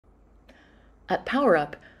At power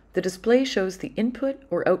up, the display shows the input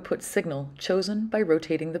or output signal chosen by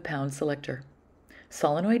rotating the pound selector.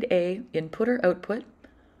 Solenoid A, input or output.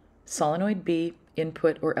 Solenoid B,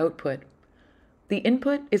 input or output. The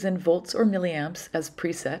input is in volts or milliamps as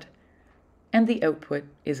preset, and the output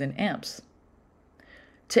is in amps.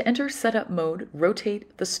 To enter setup mode,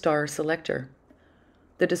 rotate the star selector.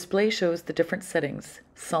 The display shows the different settings: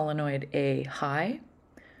 solenoid A high,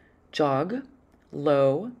 jog,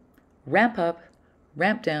 low, ramp up,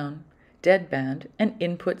 ramp down, deadband, and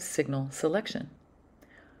input signal selection.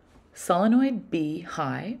 Solenoid B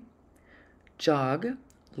high, jog,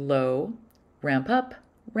 low, ramp up,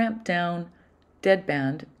 ramp down,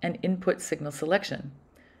 deadband, and input signal selection.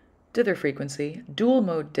 Dither frequency, dual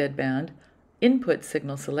mode deadband, input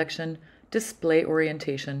signal selection, display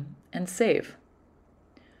orientation, and save.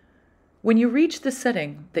 When you reach the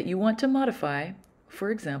setting that you want to modify, for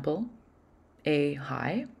example, A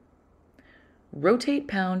high, rotate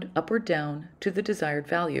pound up or down to the desired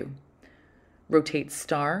value. Rotate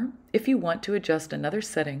star if you want to adjust another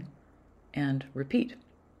setting, and repeat.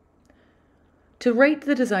 To write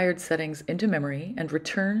the desired settings into memory and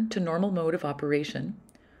return to normal mode of operation,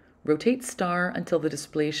 rotate star until the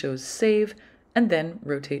display shows save, and then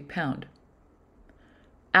rotate pound.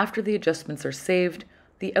 After the adjustments are saved,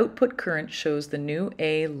 the output current shows the new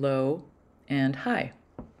A low and high.